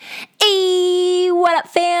What up,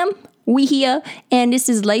 fam? We here, and this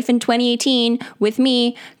is Life in 2018 with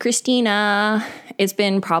me, Christina. It's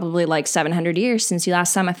been probably like 700 years since you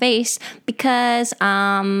last saw my face because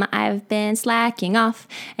I've been slacking off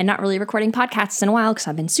and not really recording podcasts in a while because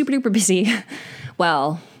I've been super duper busy.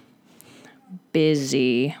 Well,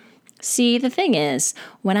 busy. See, the thing is,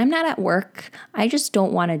 when I'm not at work, I just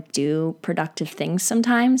don't want to do productive things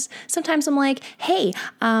sometimes. Sometimes I'm like, hey,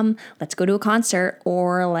 let's go to a concert,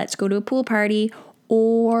 or let's go to a pool party,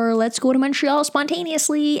 or let's go to Montreal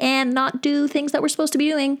spontaneously and not do things that we're supposed to be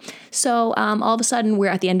doing. So all of a sudden, we're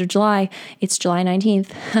at the end of July. It's July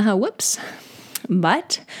 19th. Whoops.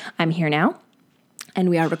 But I'm here now, and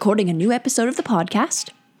we are recording a new episode of the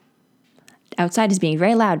podcast. Outside is being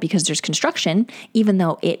very loud because there's construction, even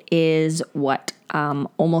though it is,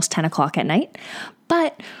 almost 10 o'clock at night.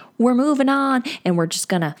 But we're moving on, and we're just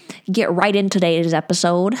going to get right into today's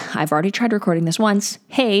episode. I've already tried recording this once.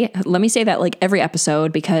 Hey, let me say that like every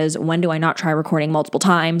episode, because when do I not try recording multiple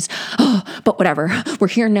times? But whatever. We're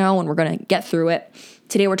here now, and we're going to get through it.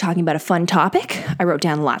 Today, we're talking about a fun topic. I wrote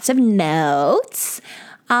down lots of notes.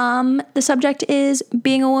 The subject is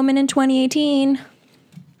being a woman in 2018.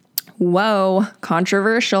 Whoa,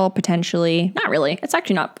 controversial, potentially. Not really. It's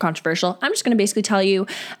actually not controversial. I'm just going to basically tell you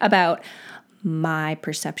about my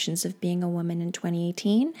perceptions of being a woman in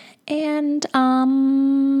 2018 and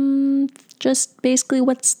just basically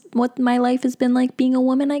what my life has been like being a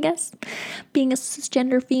woman, I guess. Being a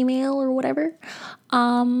cisgender female or whatever.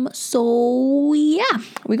 So yeah,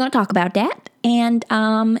 we're going to talk about that. And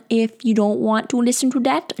if you don't want to listen to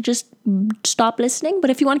that, just stop listening.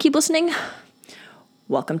 But if you want to keep listening,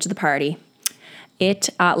 welcome to the party. It,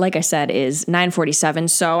 like I said, is 9:47,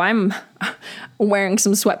 so I'm wearing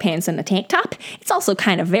some sweatpants and a tank top. It's also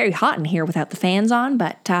kind of very hot in here without the fans on,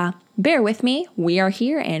 but bear with me. We are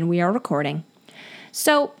here and we are recording.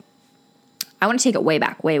 So I want to take it way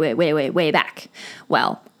back, way back.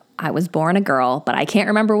 Well, I was born a girl, but I can't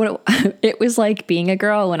remember what it was like being a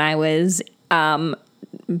girl when I was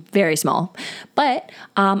very small. But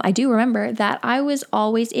I do remember that I was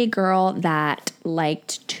always a girl that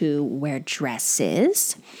liked to wear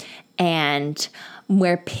dresses and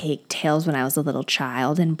wear pigtails when I was a little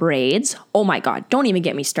child and braids. Oh my God, don't even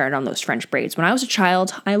get me started on those French braids. When I was a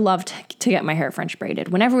child, I loved to get my hair French braided.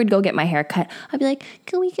 Whenever we'd go get my hair cut, I'd be like,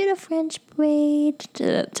 can we get a French braid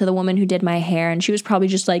to the woman who did my hair? And she was probably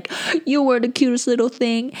just like, you were the cutest little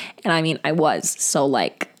thing. And I mean, I was. So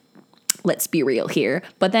like, let's be real here.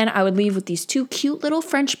 But then I would leave with these two cute little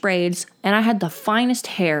French braids, and I had the finest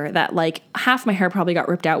hair that like half my hair probably got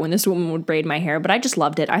ripped out when this woman would braid my hair, but I just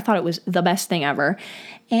loved it. I thought it was the best thing ever.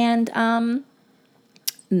 And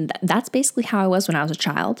that's basically how I was when I was a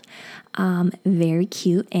child. Very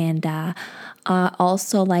cute, and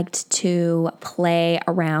also liked to play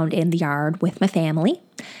around in the yard with my family.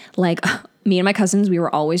 Like me and my cousins, we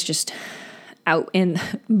were always just out in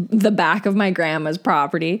the back of my grandma's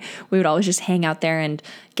property. We would always just hang out there and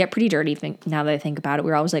get pretty dirty. Now that I think about it,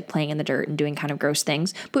 we were always like playing in the dirt and doing kind of gross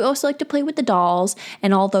things. But we also like to play with the dolls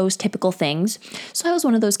and all those typical things. So I was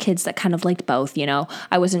one of those kids that kind of liked both, you know.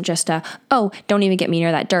 I wasn't just don't even get me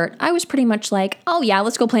near that dirt. I was pretty much like, oh yeah,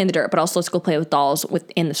 let's go play in the dirt, but also let's go play with dolls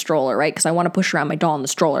in the stroller, right? Because I want to push around my doll in the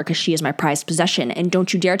stroller because she is my prized possession. And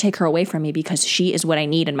don't you dare take her away from me because she is what I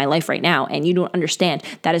need in my life right now. And you don't understand.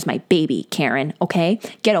 That is my baby, Karen, okay?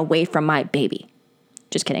 Get away from my baby.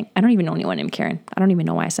 Just kidding. I don't even know anyone named Karen. I don't even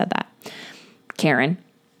know why I said that. Karen.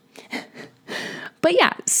 But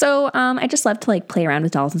yeah, so I just loved to like play around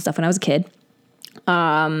with dolls and stuff when I was a kid.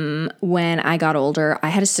 When I got older, I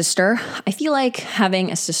had a sister. I feel like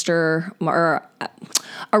having a sister or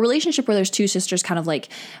a relationship where there's two sisters kind of like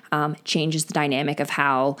changes the dynamic of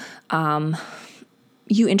how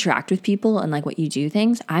you interact with people and like what you do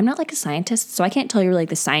things. I'm not like a scientist, so I can't tell you like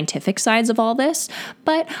the scientific sides of all this,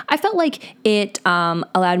 but I felt like it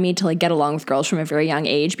allowed me to like get along with girls from a very young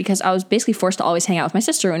age because I was basically forced to always hang out with my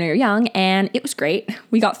sister when we were young, and it was great.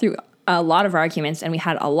 We got through a lot of arguments and we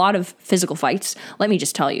had a lot of physical fights. Let me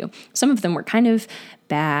just tell you, some of them were kind of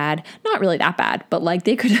bad, not really that bad, but like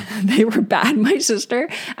they were bad. My sister,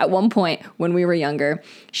 at one point when we were younger,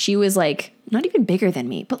 she was like not even bigger than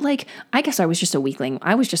me, but like, I guess I was just a weakling.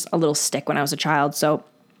 I was just a little stick when I was a child. So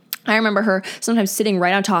I remember her sometimes sitting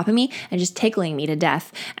right on top of me and just tickling me to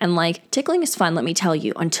death. And like, tickling is fun, let me tell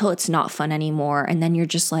you, until it's not fun anymore. And then you're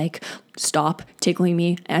just like, stop tickling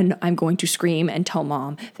me and I'm going to scream and tell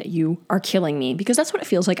mom that you are killing me, because that's what it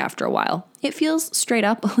feels like after a while. It feels straight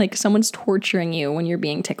up like someone's torturing you when you're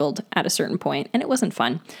being tickled at a certain point, and it wasn't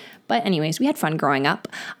fun. But anyways, we had fun growing up.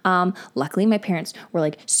 Luckily, my parents were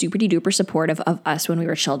like super duper supportive of us when we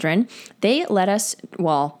were children. They let us,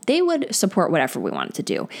 they would support whatever we wanted to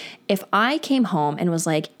do. If I came home and was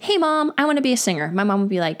like, hey mom, I want to be a singer, my mom would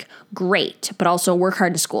be like, great, but also work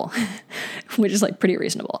hard to school, which is like pretty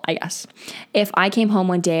reasonable, I guess. If I came home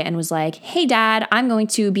one day and was like, hey dad, I'm going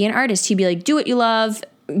to be an artist, he'd be like, do what you love,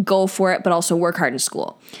 go for it, but also work hard in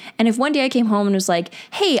school. And if one day I came home and was like,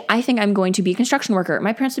 hey, I think I'm going to be a construction worker,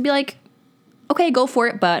 my parents would be like, okay, go for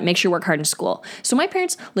it, but make sure you work hard in school. So my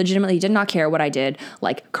parents legitimately did not care what I did,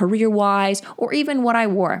 like career-wise, or even what I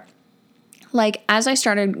wore. Like, as I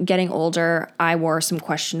started getting older, I wore some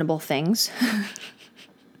questionable things.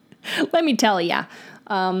 Let me tell ya.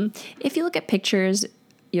 If you look at pictures,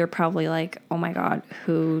 you're probably like, oh my God,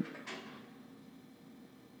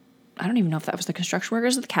 I don't even know if that was the construction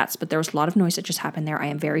workers or the cats, but there was a lot of noise that just happened there. I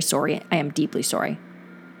am very sorry. I am deeply sorry.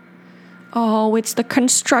 Oh, it's the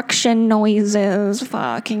construction noises.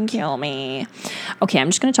 Fucking kill me. Okay, I'm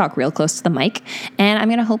just going to talk real close to the mic, and I'm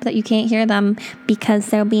going to hope that you can't hear them because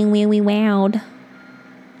they're being really loud.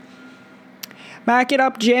 Back it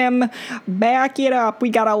up, Jim. Back it up. We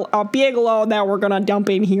got a big load that we're going to dump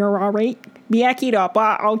in here, all right? Back it up.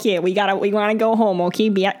 Okay, we want to go home, okay?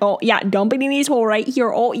 Dump it in this hole right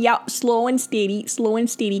here. Oh, yeah, slow and steady.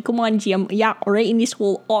 Come on, Jim. Yeah, right in this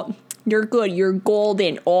hole. Oh, you're good. You're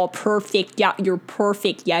golden. Oh, perfect. Yeah, you're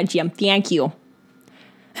perfect. Yeah, Jim. Thank you.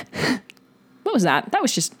 What was that?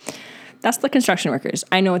 That's the construction workers.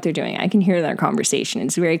 I know what they're doing. I can hear their conversation.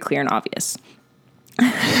 It's very clear and obvious.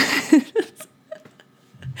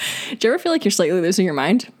 Do you ever feel like you're slightly losing your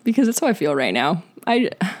mind? Because that's how I feel right now.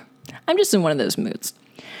 I'm just in one of those moods.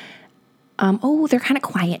 They're kind of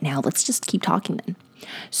quiet now. Let's just keep talking then.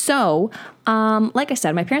 So, like I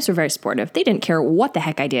said, my parents were very supportive. They didn't care what the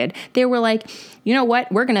heck I did. They were like, you know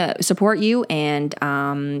what? We're going to support you, and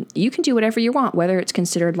you can do whatever you want, whether it's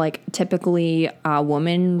considered like typically a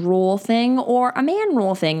woman role thing or a man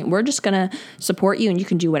role thing. We're just going to support you, and you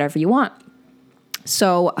can do whatever you want.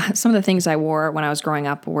 So some of the things I wore when I was growing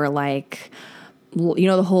up were like, you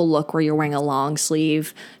know, the whole look where you're wearing a long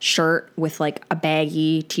sleeve shirt with like a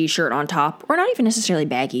baggy t-shirt on top, or not even necessarily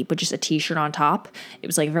baggy, but just a t-shirt on top. It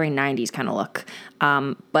was like a very 90s kind of look.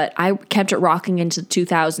 But I kept it rocking into the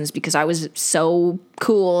 2000s because I was so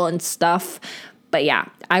cool and stuff. But yeah,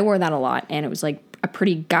 I wore that a lot, and it was like a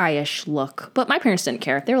pretty guyish look. But my parents didn't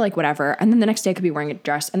care. They were like, whatever. And then the next day I could be wearing a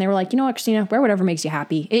dress, and they were like, you know what, Christina, wear whatever makes you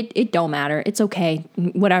happy. It don't matter. It's okay.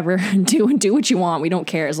 Whatever. do what you want. We don't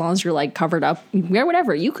care as long as you're like covered up. Wear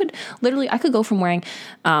whatever. You could literally, I could go from wearing,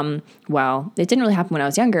 it didn't really happen when I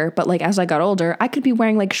was younger, but like as I got older, I could be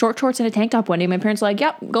wearing like short shorts and a tank top one day. My parents were like,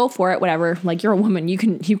 yep, go for it. Whatever. Like, you're a woman. You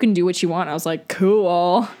can do what you want. I was like,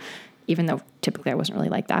 cool. Even though typically I wasn't really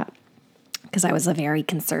like that, because I was a very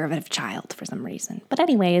conservative child for some reason. But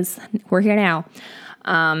anyways, we're here now.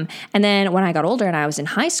 And then when I got older and I was in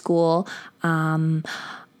high school,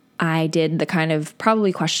 I did the kind of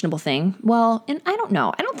probably questionable thing. Well, and I don't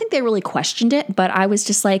know. I don't think they really questioned it, but I was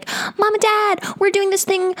just like, Mom and Dad, we're doing this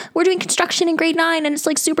thing. We're doing construction in grade 9, and it's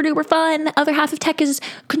like super duper fun. The other half of tech is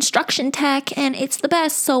construction tech, and it's the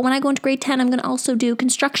best. So when I go into grade 10, I'm going to also do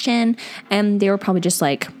construction. And they were probably just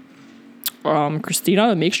like,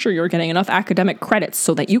 Christina, make sure you're getting enough academic credits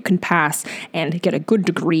so that you can pass and get a good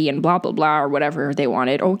degree and blah, blah, blah, or whatever they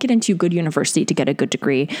wanted, or get into a good university to get a good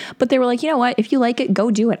degree. But they were like, you know what? If you like it, go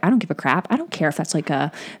do it. I don't give a crap. I don't care if that's like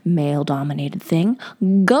a male-dominated thing.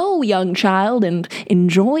 Go, young child, and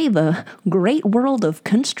enjoy the great world of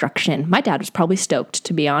construction. My dad was probably stoked,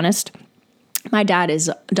 to be honest. My dad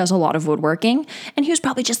does a lot of woodworking, and he was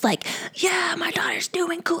probably just like, yeah, my daughter's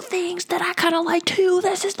doing cool things that I kind of like too.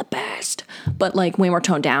 This is the best. But like way more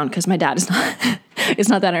toned down, because my dad is not is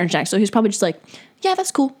not that energetic. So he was probably just like, yeah,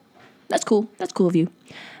 that's cool. That's cool. That's cool of you.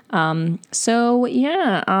 In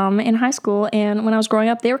high school and when I was growing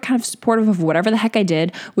up, they were kind of supportive of whatever the heck I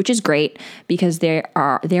did, which is great because there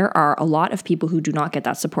are a lot of people who do not get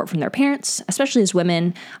that support from their parents, especially as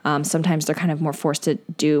women. Sometimes they're kind of more forced to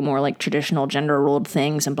do more like traditional gender ruled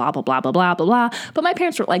things and blah, blah, blah, blah, blah, blah, blah. But my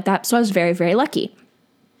parents weren't like that. So I was very, very lucky.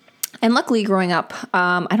 And luckily growing up,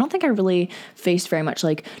 I don't think I really faced very much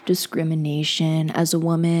like discrimination as a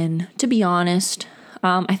woman, to be honest.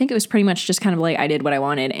 I think it was pretty much just kind of like I did what I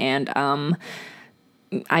wanted, and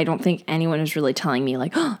I don't think anyone was really telling me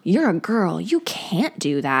like, oh, you're a girl, you can't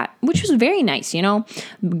do that, which was very nice, you know.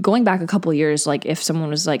 Going back a couple of years, like if someone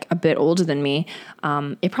was like a bit older than me,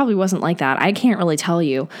 it probably wasn't like that. I can't really tell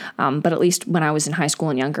you, but at least when I was in high school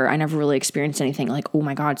and younger, I never really experienced anything like, oh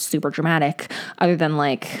my God, super dramatic, other than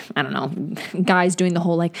like, I don't know, guys doing the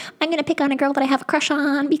whole like, I'm going to pick on a girl that I have a crush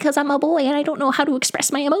on because I'm a boy and I don't know how to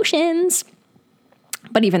express my emotions.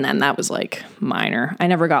 But even then, that was like minor. I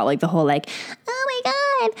never got like the whole like, oh my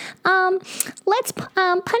God, let's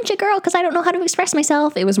punch a girl because I don't know how to express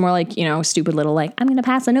myself. It was more like, you know, stupid little like, I'm going to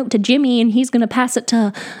pass a note to Jimmy and he's going to pass it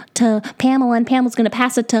to Pamela and Pamela's going to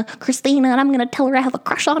pass it to Christina and I'm going to tell her I have a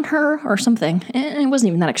crush on her or something. And it wasn't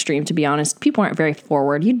even that extreme, to be honest. People aren't very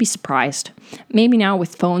forward. You'd be surprised. Maybe now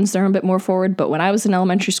with phones, they're a bit more forward. But when I was in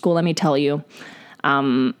elementary school, let me tell you,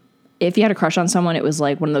 if you had a crush on someone, it was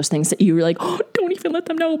like one of those things that you were like, oh, don't even let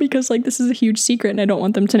them know because like this is a huge secret and I don't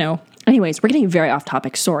want them to know. Anyways, we're getting very off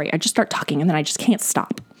topic. Sorry, I just start talking and then I just can't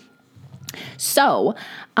stop. So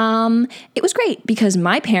it was great because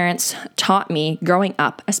my parents taught me growing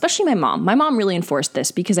up, especially my mom. My mom really enforced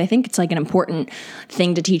this because I think it's like an important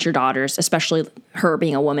thing to teach your daughters, especially her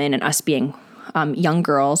being a woman and us being young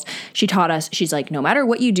girls. She taught us, she's like, no matter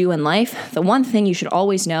what you do in life, the one thing you should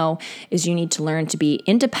always know is you need to learn to be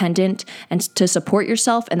independent and to support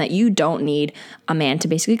yourself and that you don't need a man to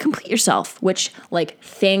basically complete yourself, which like,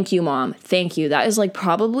 thank you, Mom. Thank you. That is like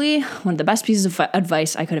probably one of the best pieces of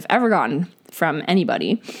advice I could have ever gotten from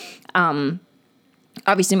anybody.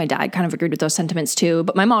 Obviously, my dad kind of agreed with those sentiments too,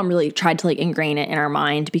 but my mom really tried to like ingrain it in our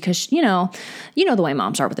mind because, you know the way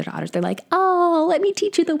moms are with their daughters. They're like, oh, let me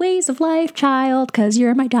teach you the ways of life, child, because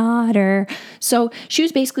you're my daughter. So she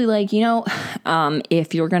was basically like,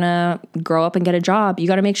 if you're going to grow up and get a job, you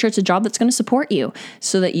got to make sure it's a job that's going to support you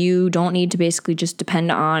so that you don't need to basically just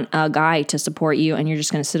depend on a guy to support you and you're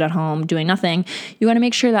just going to sit at home doing nothing. You got to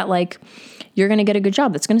make sure that like, you're going to get a good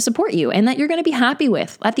job that's going to support you and that you're going to be happy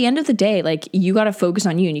with. At the end of the day, like you got to focus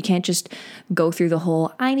on you and you can't just go through the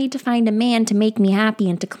whole, I need to find a man to make me happy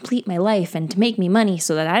and to complete my life and to make me money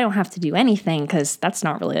so that I don't have to do anything, because that's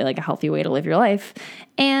not really like a healthy way to live your life.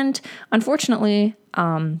 And unfortunately,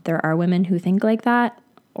 there are women who think like that,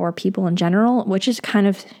 or people in general, which is kind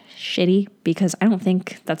of shitty because I don't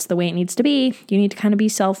think that's the way it needs to be. You need to kind of be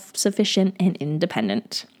self-sufficient and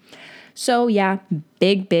independent. So yeah,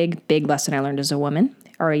 big lesson I learned as a woman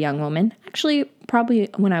or a young woman. Actually, probably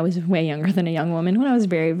when I was way younger than a young woman, when I was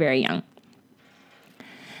very, very young.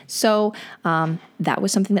 So that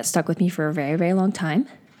was something that stuck with me for a very, very long time.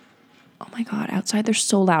 Oh my God, outside they're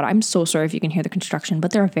so loud. I'm so sorry if you can hear the construction,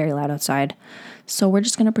 but they're very loud outside. So we're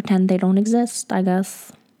just going to pretend they don't exist, I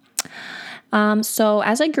guess. So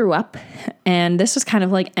as I grew up, and this is kind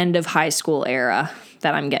of like end of high school era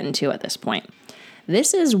that I'm getting to at this point.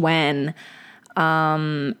 This is when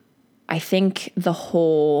I think the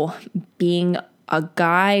whole being a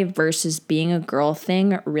guy versus being a girl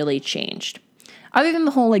thing really changed. Other than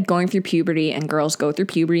the whole like going through puberty and girls go through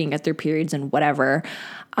puberty and get their periods and whatever,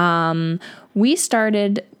 we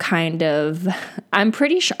started kind of, I'm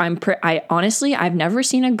pretty sure, I honestly, I've never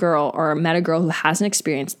seen a girl or met a girl who hasn't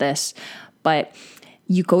experienced this, but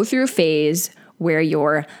you go through a phase where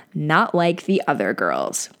you're not like the other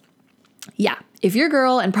girls. Yeah. If you're a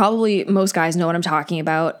girl, and probably most guys know what I'm talking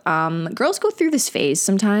about, girls go through this phase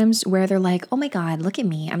sometimes where they're like, oh my God, look at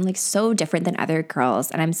me. I'm like so different than other girls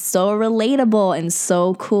and I'm so relatable and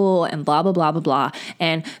so cool and blah, blah, blah, blah, blah.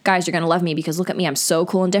 And guys, you're going to love me because look at me. I'm so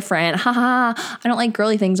cool and different. Haha. I don't like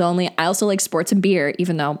girly things only. I also like sports and beer,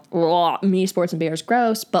 even though me, sports and beer is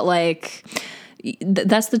gross. But like,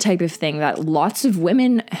 that's the type of thing that lots of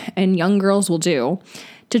women and young girls will do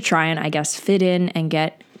to try and, I guess, fit in and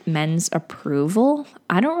get men's approval.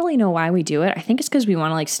 I don't really know why we do it. I think it's because we want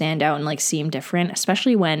to like stand out and like seem different,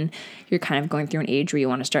 especially when you're kind of going through an age where you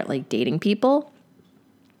want to start like dating people.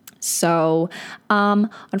 So,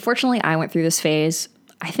 unfortunately, I went through this phase.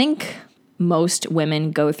 I think most women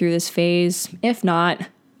go through this phase. If not,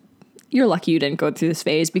 you're lucky you didn't go through this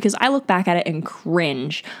phase, because I look back at it and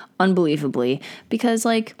cringe unbelievably, because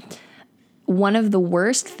like, one of the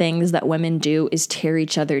worst things that women do is tear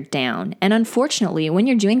each other down. And unfortunately, when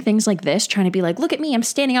you're doing things like this, trying to be like, look at me, I'm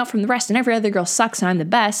standing out from the rest and every other girl sucks and I'm the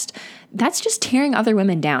best, that's just tearing other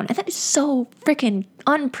women down. And that is so freaking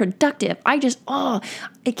unproductive.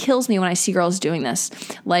 It kills me when I see girls doing this.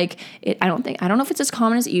 Like, I don't know if it's as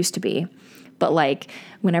common as it used to be, but like,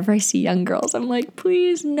 whenever I see young girls, I'm like,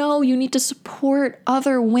 please, no, you need to support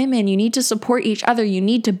other women. You need to support each other. You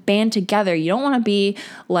need to band together. You don't want to be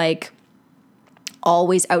like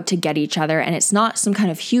always out to get each other, and it's not some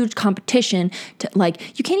kind of huge competition to,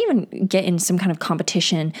 like, you can't even get in some kind of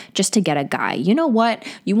competition just to get a guy. You know what?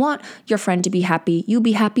 You want your friend to be happy, you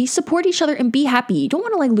be happy, support each other and be happy. You don't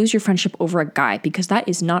want to like lose your friendship over a guy, because that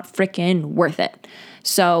is not freaking worth it.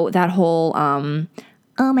 So that whole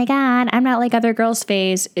oh my God, I'm not like other girls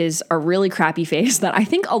phase is a really crappy phase that I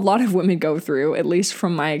think a lot of women go through, at least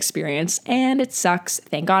from my experience, and it sucks.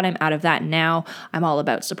 Thank God I'm out of that now. I'm all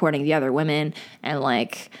about supporting the other women and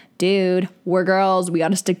like, dude, we're girls, we got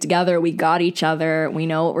to stick together, we got each other, we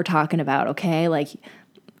know what we're talking about, okay? Like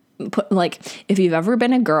if you've ever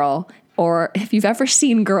been a girl, or if you've ever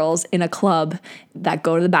seen girls in a club that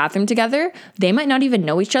go to the bathroom together, they might not even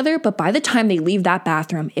know each other, but by the time they leave that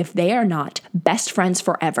bathroom, if they are not best friends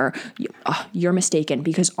forever, you're mistaken.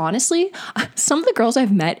 Because honestly, some of the girls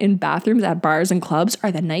I've met in bathrooms at bars and clubs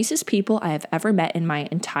are the nicest people I have ever met in my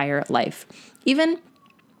entire life. Even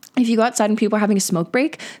if you go outside and people are having a smoke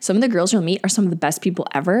break, some of the girls you'll meet are some of the best people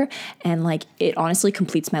ever. And like, it honestly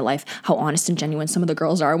completes my life, how honest and genuine some of the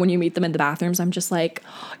girls are when you meet them in the bathrooms. I'm just like,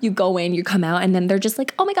 you go in, you come out, and then they're just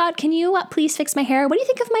like, oh my God, can you please fix my hair? What do you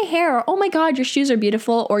think of my hair? Or, oh my God, your shoes are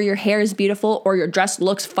beautiful, or your hair is beautiful, or your dress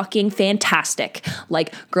looks fucking fantastic.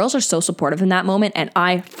 Like, girls are so supportive in that moment, and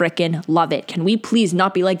I freaking love it. Can we please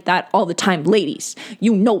not be like that all the time, ladies?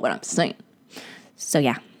 You know what I'm saying. So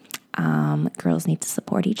yeah. Girls need to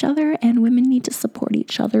support each other, and women need to support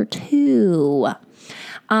each other too.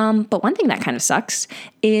 But one thing that kind of sucks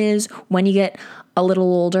is when you get a little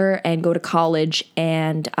older and go to college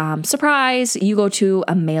and surprise, you go to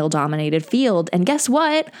a male-dominated field. And guess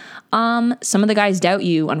what? Some of the guys doubt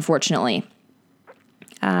you, unfortunately.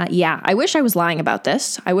 I wish I was lying about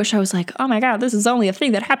this. I wish I was like, oh my God, this is only a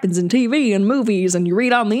thing that happens in TV and movies and you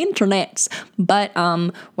read on the internet. But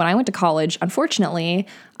when I went to college, unfortunately,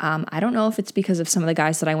 I don't know if it's because of some of the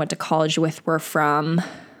guys that I went to college with were from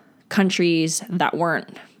countries that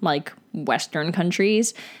weren't like Western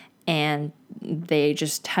countries, and they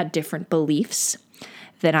just had different beliefs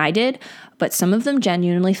than I did. But some of them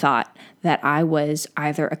genuinely thought that I was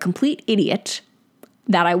either a complete idiot,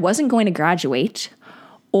 that I wasn't going to graduate,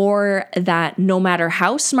 or that no matter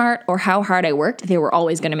how smart or how hard I worked, they were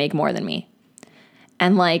always going to make more than me.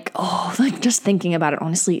 And like, just thinking about it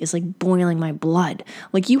honestly is like boiling my blood.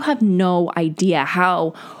 Like, you have no idea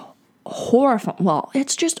how horrifying. Well,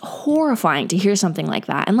 it's just horrifying to hear something like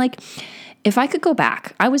that. And like, if I could go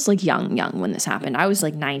back, I was like young when this happened. I was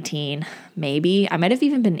like 19, maybe. I might have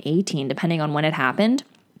even been 18, depending on when it happened.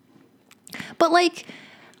 But like,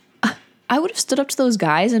 I would have stood up to those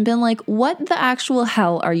guys and been like, what the actual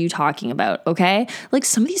hell are you talking about? Okay. Like,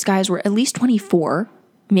 some of these guys were at least 24,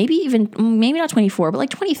 maybe not 24, but like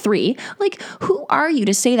 23. Like, who are you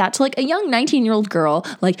to say that to like a young 19-year-old girl?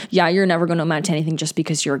 Like, yeah, you're never going to amount to anything just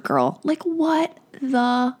because you're a girl. Like, what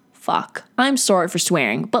the fuck? I'm sorry for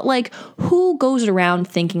swearing, but like, who goes around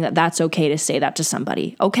thinking that that's okay to say that to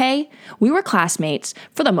somebody? Okay. We were classmates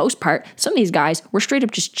for the most part. Some of these guys were straight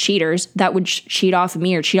up just cheaters that would cheat off of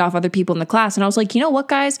me or cheat off other people in the class. And I was like, you know what,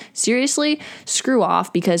 guys, seriously, screw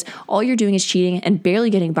off, because all you're doing is cheating and barely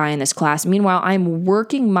getting by in this class. Meanwhile, I'm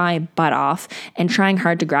working my butt off and trying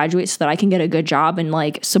hard to graduate so that I can get a good job and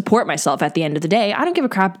like support myself at the end of the day. I don't give a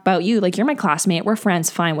crap about you. Like, you're my classmate. We're friends.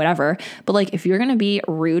 Fine, whatever. But like, if you're going to be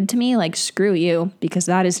rude to me, like, screw you, because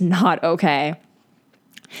that is not okay.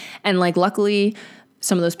 And like, luckily,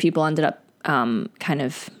 some of those people ended up kind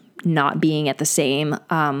of not being at the same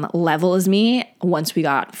level as me once we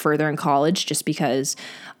got further in college, just because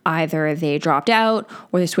either they dropped out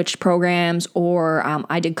or they switched programs, or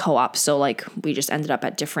I did co-op. So like, we just ended up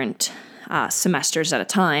at different semesters at a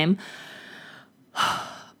time.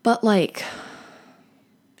 But like,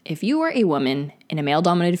 if you are a woman in a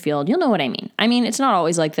male-dominated field, you'll know what I mean. I mean, it's not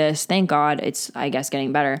always like this. Thank God it's, I guess,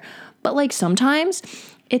 getting better. But like, sometimes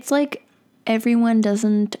it's like everyone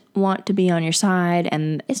doesn't want to be on your side,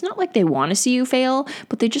 and it's not like they want to see you fail,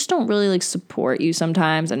 but they just don't really like support you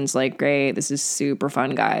sometimes. And it's like, great, this is super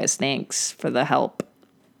fun, guys. Thanks for the help.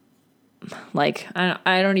 Like,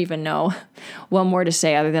 I don't even know what more to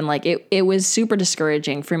say other than like, it was super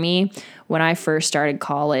discouraging for me when I first started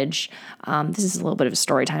college. This is a little bit of a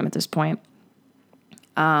story time at this point.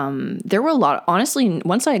 There were a lot, honestly,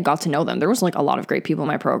 once I got to know them, there was like a lot of great people in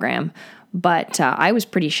my program, but I was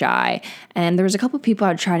pretty shy, and there was a couple of people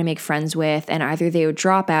I'd try to make friends with, and either they would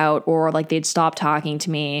drop out or like they'd stop talking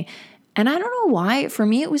to me. And I don't know why. For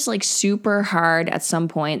me, it was like super hard at some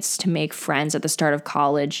points to make friends at the start of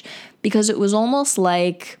college, because it was almost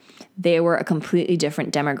like they were a completely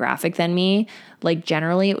different demographic than me. Like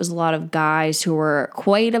generally it was a lot of guys who were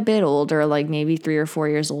quite a bit older, like maybe 3 or 4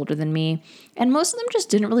 years older than me. And most of them just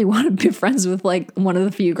didn't really want to be friends with like one of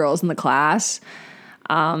the few girls in the class.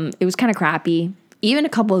 It was kind of crappy. Even a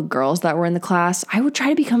couple of girls that were in the class, I would try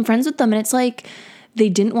to become friends with them. And it's like, they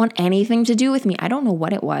didn't want anything to do with me. I don't know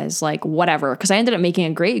what it was, like whatever. Because I ended up making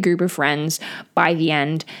a great group of friends by the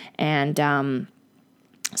end. And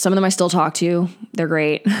some of them I still talk to. They're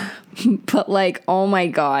great. But like, oh my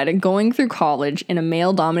God, going through college in a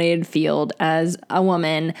male-dominated field as a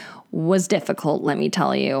woman was difficult, let me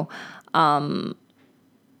tell you.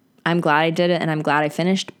 I'm glad I did it and I'm glad I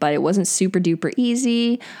finished, but it wasn't super duper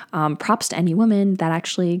easy. Props to any woman that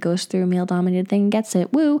actually goes through a male-dominated thing and gets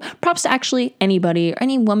it. Woo. Props to actually anybody,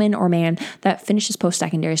 any woman or man that finishes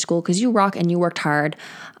post-secondary school because you rock and you worked hard.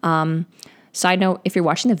 Side note, if you're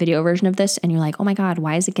watching the video version of this and you're like, oh my God,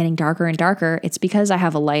 why is it getting darker and darker? It's because I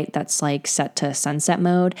have a light that's like set to sunset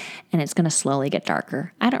mode and it's going to slowly get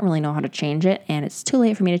darker. I don't really know how to change it and it's too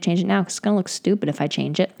late for me to change it now because it's going to look stupid if I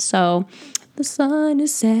change it. So the sun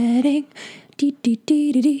is setting.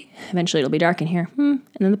 Eventually it'll be dark in here. And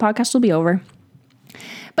then the podcast will be over.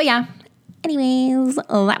 But yeah, anyways,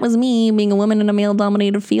 that was me being a woman in a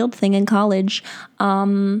male-dominated field thing in college.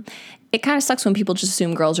 It kind of sucks when people just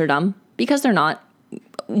assume girls are dumb because they're not.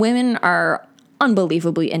 Women are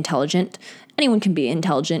unbelievably intelligent. Anyone can be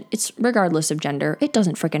intelligent. It's regardless of gender. It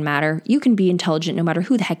doesn't freaking matter. You can be intelligent no matter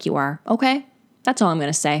who the heck you are. Okay? That's all I'm going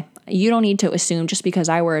to say. You don't need to assume just because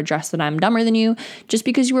I wear a dress that I'm dumber than you. Just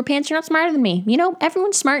because you wear pants, you're not smarter than me. You know,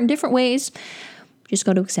 everyone's smart in different ways. Just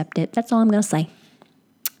got to accept it. That's all I'm going to say.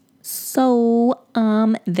 So,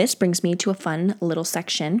 this brings me to a fun little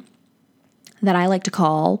section that I like to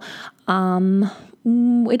call,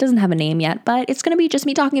 it doesn't have a name yet, but it's going to be just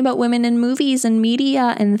me talking about women in movies and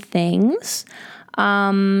media and things.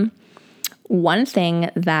 One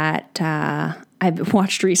thing that I've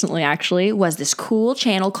watched recently, actually, was this cool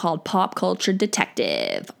channel called Pop Culture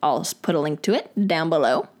Detective. I'll put a link to it down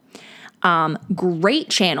below.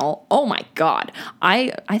 Great channel. Oh my God.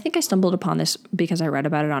 I think I stumbled upon this because I read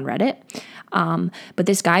about it on Reddit. But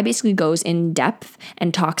this guy basically goes in depth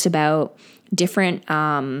and talks about different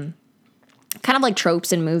kind of like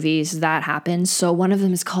tropes in movies that happen. So one of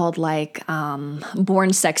them is called like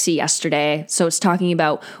Born Sexy Yesterday. So it's talking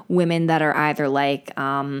about women that are either like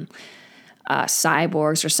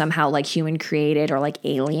cyborgs or somehow like human created or like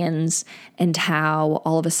aliens, and how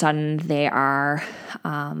all of a sudden they are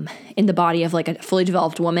in the body of like a fully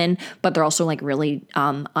developed woman, but they're also like really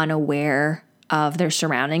unaware of their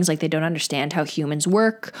surroundings. Like they don't understand how humans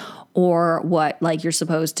work or what like you're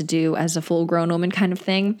supposed to do as a full grown woman kind of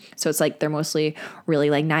thing. So it's like they're mostly really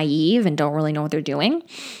like naive and don't really know what they're doing.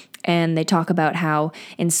 And they talk about how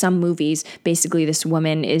in some movies, basically this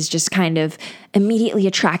woman is just kind of immediately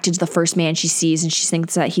attracted to the first man she sees and she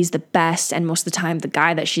thinks that he's the best. And most of the time, the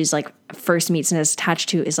guy that she's like first meets and is attached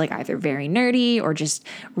to is like either very nerdy or just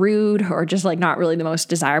rude or just like not really the most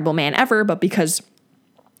desirable man ever. But because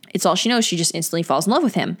it's all she knows, she just instantly falls in love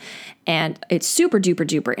with him. And it's super duper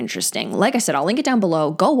duper interesting. Like I said, I'll link it down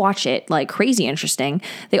below. Go watch it. Like crazy interesting.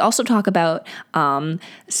 They also talk about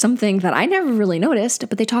something that I never really noticed,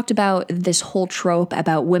 but they talked about this whole trope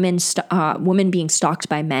about women being stalked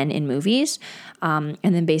by men in movies. And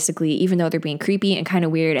then basically, even though they're being creepy and kind of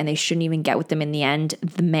weird and they shouldn't even get with them in the end,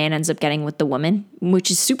 the man ends up getting with the woman, which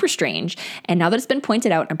is super strange. And now that it's been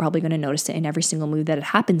pointed out, I'm probably going to notice it in every single movie that it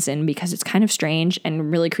happens in because it's kind of strange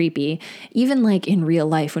and really creepy. Even like in real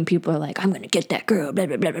life when people are like, I'm going to get that girl, blah,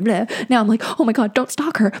 blah, blah, blah, blah. Now I'm like, oh my God, don't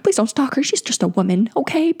stalk her. Please don't stalk her. She's just a woman.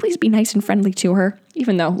 Okay, please be nice and friendly to her.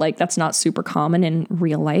 Even though like that's not super common in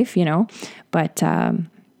real life, you know, but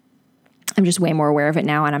I'm just way more aware of it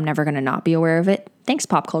now and I'm never going to not be aware of it. Thanks,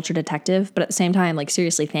 Pop Culture Detective. But at the same time, like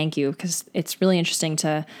seriously, thank you, because it's really interesting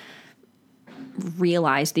to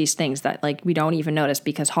realize these things that like we don't even notice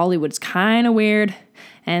because Hollywood's kind of weird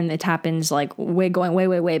and it happens like going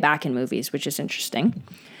way back in movies, which is interesting.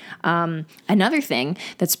 Another thing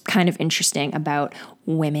that's kind of interesting about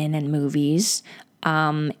women and movies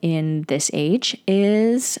in this age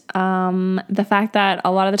is the fact that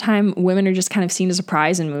a lot of the time women are just kind of seen as a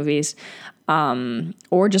prize in movies,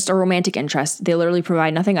 or just a romantic interest. They literally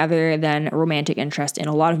provide nothing other than a romantic interest in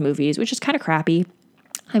a lot of movies, which is kind of crappy.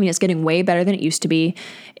 I mean, it's getting way better than it used to be.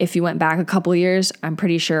 If you went back a couple of years, I'm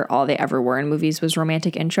pretty sure all they ever were in movies was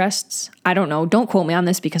romantic interests. I don't know. Don't quote me on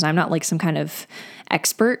this because I'm not like some kind of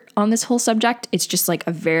expert on this whole subject. It's just like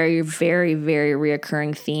a very, very, very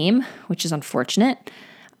reoccurring theme, which is unfortunate.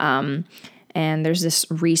 And there's this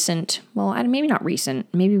recent, well, maybe not recent,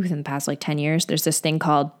 maybe within the past like 10 years, there's this thing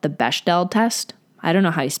called the Bechdel test. I don't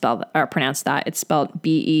know how you spell that or pronounce that. It's spelled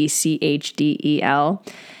Bechdel.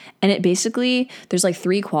 And it basically, there's like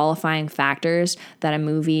 3 qualifying factors that a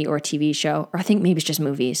movie or a TV show, or I think maybe it's just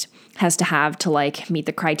movies, has to have to like meet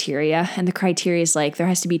the criteria. And the criteria is like there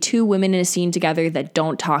has to be 2 women in a scene together that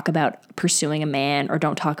don't talk about pursuing a man or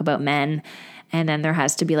don't talk about men. And then there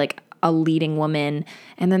has to be like a leading woman.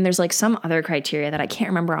 And then there's like some other criteria that I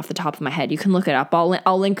can't remember off the top of my head. You can look it up.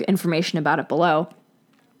 I'll link information about it below.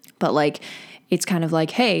 But like, it's kind of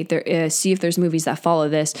like, hey, see if there's movies that follow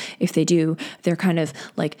this. If they do, they're kind of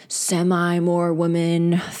like semi more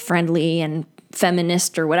women friendly and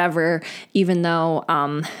feminist or whatever, even though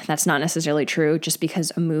that's not necessarily true. Just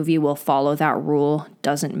because a movie will follow that rule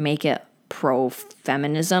doesn't make it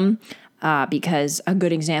pro-feminism. Because a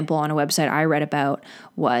good example on a website I read about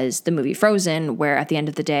was the movie Frozen, where at the end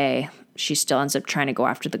of the day, she still ends up trying to go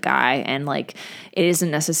after the guy. And like, it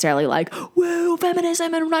isn't necessarily like, woo,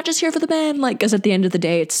 feminism, and I'm not just here for the men. Like, because at the end of the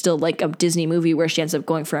day, it's still like a Disney movie where she ends up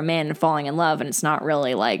going for a man and falling in love. And it's not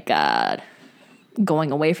really like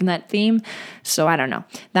going away from that theme. So I don't know.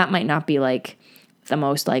 That might not be like the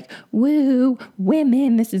most like, woo,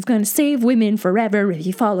 women, this is going to save women forever if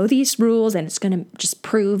you follow these rules. And it's going to just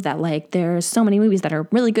prove that like there's so many movies that are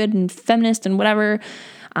really good and feminist and whatever.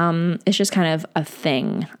 It's just kind of a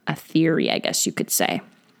thing, a theory, I guess you could say,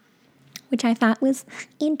 which I thought was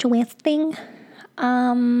interesting.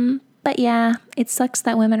 But yeah, it sucks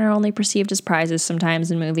that women are only perceived as prizes sometimes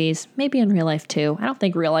in movies, maybe in real life too. I don't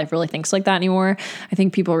think real life really thinks like that anymore. I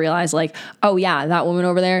think people realize like, oh yeah, that woman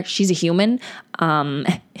over there, she's a human.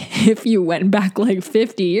 If you went back like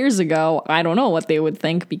 50 years ago, I don't know what they would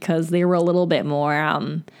think because they were a little bit more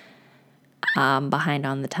behind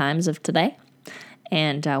on the times of today.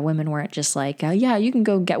 And women weren't just like, yeah, you can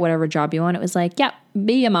go get whatever job you want. It was like, yeah,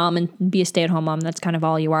 be a mom and be a stay-at-home mom. That's kind of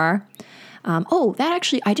all you are. That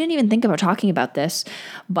actually, I didn't even think about talking about this,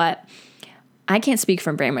 but I can't speak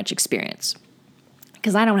from very much experience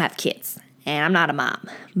because I don't have kids and I'm not a mom.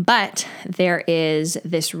 But there is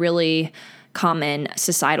this really common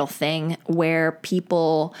societal thing where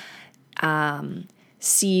people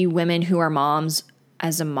see women who are moms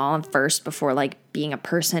as a mom first before like being a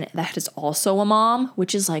person that is also a mom,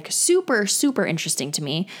 which is like super, super interesting to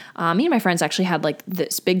me. Me and my friends actually had like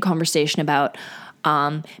this big conversation about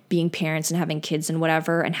being parents and having kids and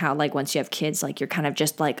whatever, and how like once you have kids, like you're kind of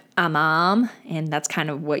just like a mom and that's kind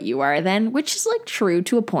of what you are then, which is like true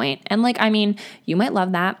to a point. And like, I mean, you might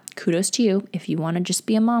love that. Kudos to you. If you want to just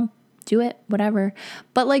be a mom, do it, whatever.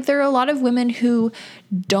 But like there are a lot of women who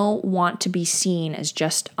don't want to be seen as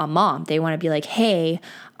just a mom. They want to be like, hey,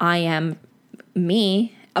 I am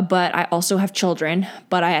me, but I also have children,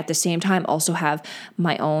 but I at the same time also have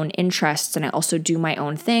my own interests and I also do my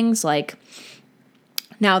own things. Like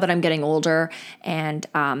now that I'm getting older and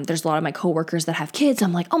there's a lot of my coworkers that have kids,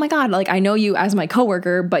 I'm like, oh my God, like I know you as my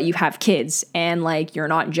coworker, but you have kids and like you're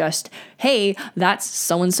not just, hey, that's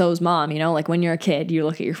so-and-so's mom, you know, like when you're a kid, you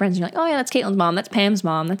look at your friends and you're like, oh yeah, that's Caitlin's mom, that's Pam's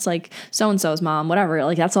mom, that's like so-and-so's mom, whatever.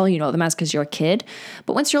 Like that's all you know them as because you're a kid.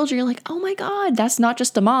 But once you're older, you're like, oh my God, that's not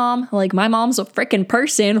just a mom. Like my mom's a freaking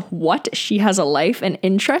person. What? She has a life and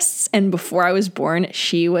interests. And before I was born,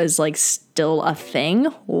 she was like still a thing.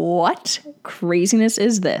 What craziness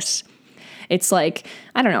is this? It's like,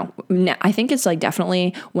 I don't know. I think it's like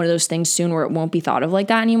definitely one of those things soon where it won't be thought of like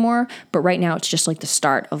that anymore. But right now it's just like the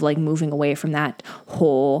start of like moving away from that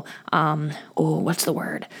whole, what's the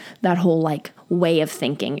word? That whole like way of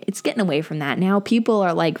thinking. It's getting away from that. Now people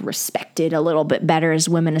are like respected a little bit better as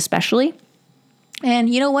women, especially. And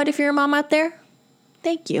you know what? If you're a mom out there,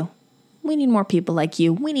 thank you. We need more people like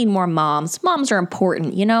you. We need more moms. Moms are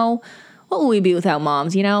important, you know? What will we be without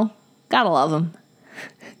moms, you know? Gotta love them.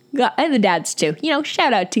 And the dads too. You know,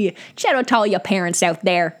 shout out to you. Shout out to all your parents out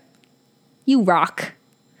there. You rock.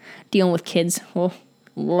 Dealing with kids. Well,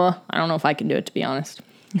 I don't know if I can do it, to be honest.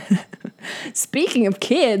 Speaking of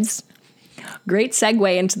kids, great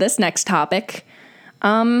segue into this next topic.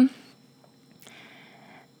 Well,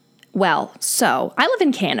 so I live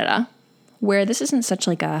in Canada, where this isn't such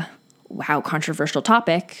like a wow controversial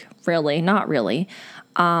topic. Really, not really.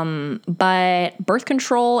 But birth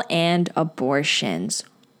control and abortions.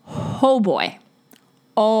 Oh boy.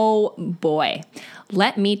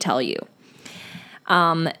 Let me tell you.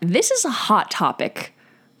 This is a hot topic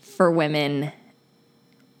for women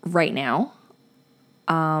right now.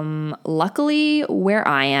 Luckily where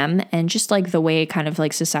I am and just like the way kind of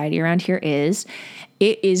like society around here is,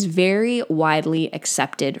 it is very widely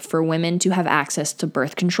accepted for women to have access to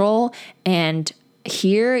birth control and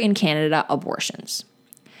here in Canada, abortions.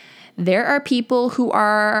 There are people who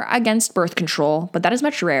are against birth control, but that is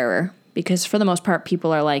much rarer. Because for the most part,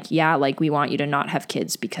 people are like, yeah, like we want you to not have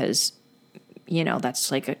kids because,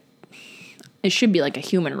 that's like it should be like a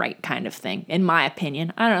human right kind of thing, in my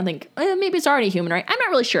opinion. I don't think, maybe it's already a human right. I'm not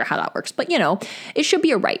really sure how that works, but it should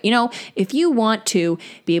be a right. If you want to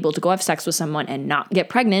be able to go have sex with someone and not get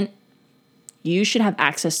pregnant, you should have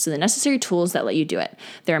access to the necessary tools that let you do it.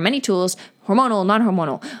 There are many tools, hormonal,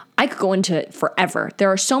 non-hormonal. I could go into it forever.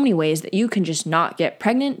 There are so many ways that you can just not get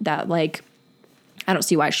pregnant that I don't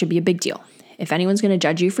see why it should be a big deal. If anyone's going to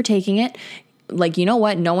judge you for taking it, you know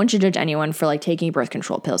what? No one should judge anyone for taking birth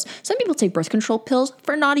control pills. Some people take birth control pills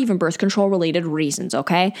for not even birth control related reasons,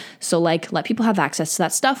 okay? So let people have access to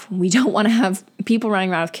that stuff. We don't want to have people running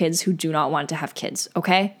around with kids who do not want to have kids,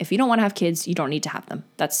 okay? If you don't want to have kids, you don't need to have them.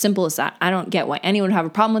 That's simple as that. I don't get why anyone would have a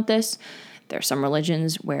problem with this. There are some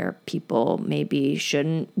religions where people maybe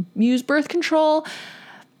shouldn't use birth control.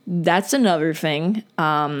 That's another thing.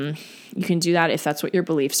 You can do that if that's what your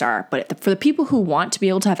beliefs are. But for the people who want to be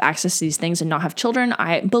able to have access to these things and not have children,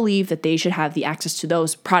 I believe that they should have the access to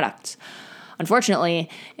those products. Unfortunately,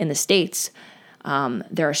 in the States,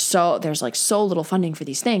 there's so little funding for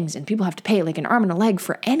these things, and people have to pay an arm and a leg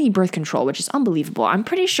for any birth control, which is unbelievable. I'm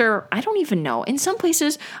pretty sure, I don't even know. In some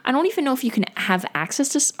places, I don't even know if you can have access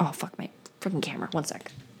to, oh, fuck my freaking camera. One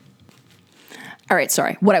sec. All right,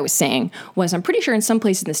 sorry. What I was saying was I'm pretty sure in some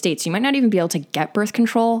places in the States, you might not even be able to get birth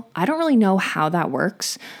control. I don't really know how that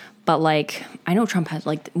works. But I know Trump had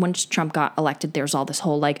once Trump got elected, there's all this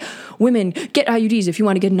whole women get IUDs if you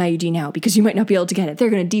want to get an IUD now because you might not be able to get it.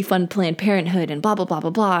 They're going to defund Planned Parenthood and blah, blah, blah,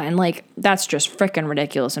 blah, blah. And that's just freaking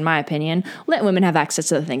ridiculous in my opinion. Let women have access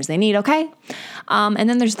to the things they need, okay? And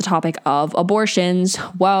then there's the topic of abortions.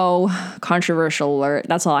 Whoa, controversial alert.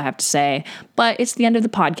 That's all I have to say. But it's the end of the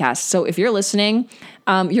podcast. So if you're listening,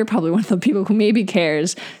 you're probably one of the people who maybe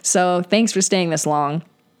cares. So thanks for staying this long.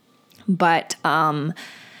 But,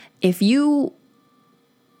 if you,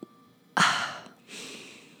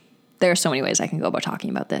 there are so many ways I can go about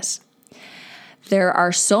talking about this. There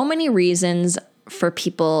are so many reasons for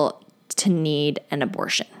people to need an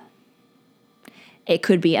abortion. It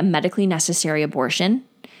could be a medically necessary abortion.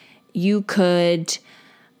 Maybe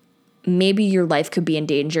your life could be in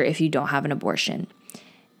danger if you don't have an abortion.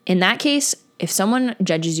 In that case, if someone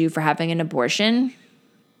judges you for having an abortion,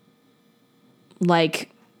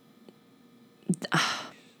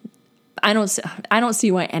 I don't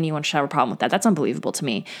see why anyone should have a problem with that. That's unbelievable to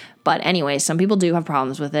me. But anyway, some people do have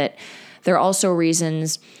problems with it. There are also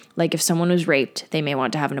reasons, if someone was raped, they may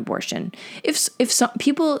want to have an abortion. If some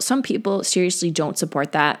people seriously don't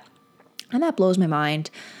support that, and that blows my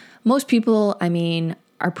mind. Most people,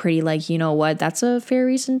 are pretty you know what, that's a fair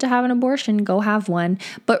reason to have an abortion. Go have one.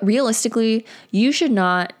 But realistically, you should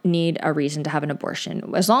not need a reason to have an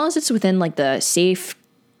abortion. As long as it's within the safe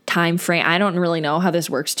time frame. I don't really know how this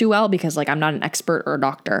works too well because I'm not an expert or a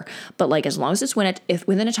doctor, but as long as it's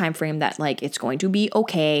within a time frame that it's going to be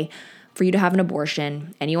okay for you to have an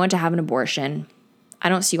abortion and you want to have an abortion, I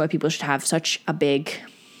don't see why people should have such a big,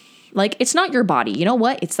 it's not your body. You know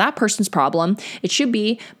what? It's that person's problem. It should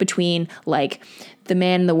be between the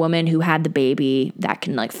man and the woman who had the baby that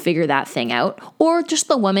can figure that thing out, or just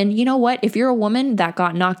the woman. You know what? If you're a woman that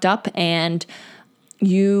got knocked up and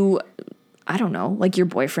I don't know, your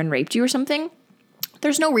boyfriend raped you or something,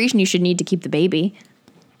 there's no reason you should need to keep the baby.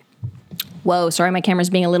 Whoa, sorry, my camera's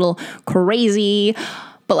being a little crazy.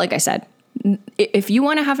 But like I said, if you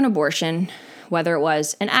want to have an abortion, whether it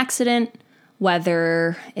was an accident,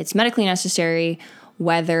 whether it's medically necessary,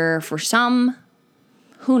 whether for some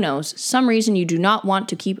reason you do not want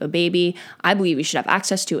to keep a baby, I believe you should have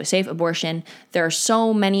access to a safe abortion. There are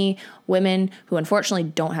so many women who unfortunately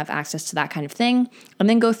don't have access to that kind of thing and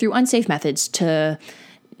then go through unsafe methods to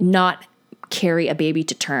not carry a baby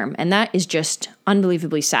to term. And that is just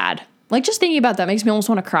unbelievably sad. Just thinking about that makes me almost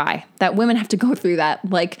want to cry, that women have to go through that.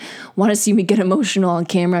 Want to see me get emotional on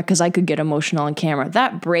camera because I could get emotional on camera.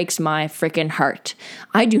 That breaks my freaking heart.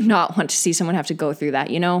 I do not want to see someone have to go through that,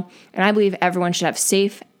 And I believe everyone should have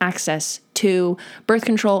safe access to birth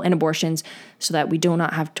control and abortions so that we do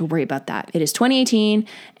not have to worry about that. It is 2018,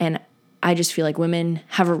 and I just feel like women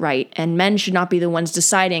have a right, and men should not be the ones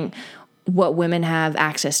deciding what women have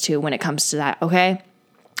access to when it comes to that, okay?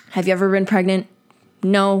 Have you ever been pregnant?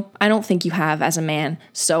 No, I don't think you have as a man,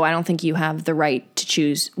 so I don't think you have the right to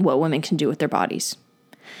choose what women can do with their bodies.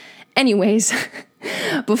 Anyways,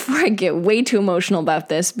 before I get way too emotional about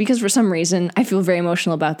this, because for some reason I feel very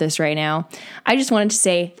emotional about this right now, I just wanted to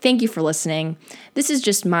say thank you for listening. This is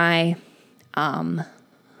just my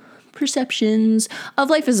perceptions of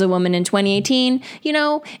life as a woman in 2018, you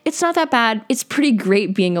know, it's not that bad. It's pretty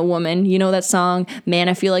great being a woman. You know that song, Man,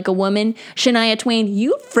 I Feel Like a Woman? Shania Twain,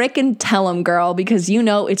 you frickin' tell 'em, girl, because you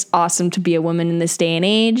know it's awesome to be a woman in this day and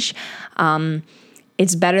age.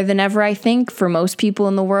 It's better than ever, I think, for most people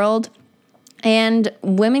in the world. And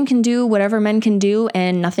women can do whatever men can do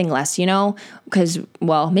and nothing less, you know, because,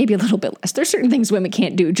 well, maybe a little bit less. There's certain things women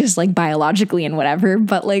can't do just like biologically and whatever.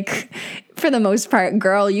 But like for the most part,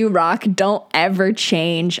 girl, you rock. Don't ever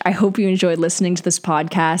change. I hope you enjoyed listening to this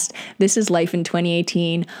podcast. This is Life in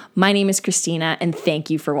 2018. My name is Christina and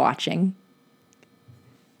thank you for watching.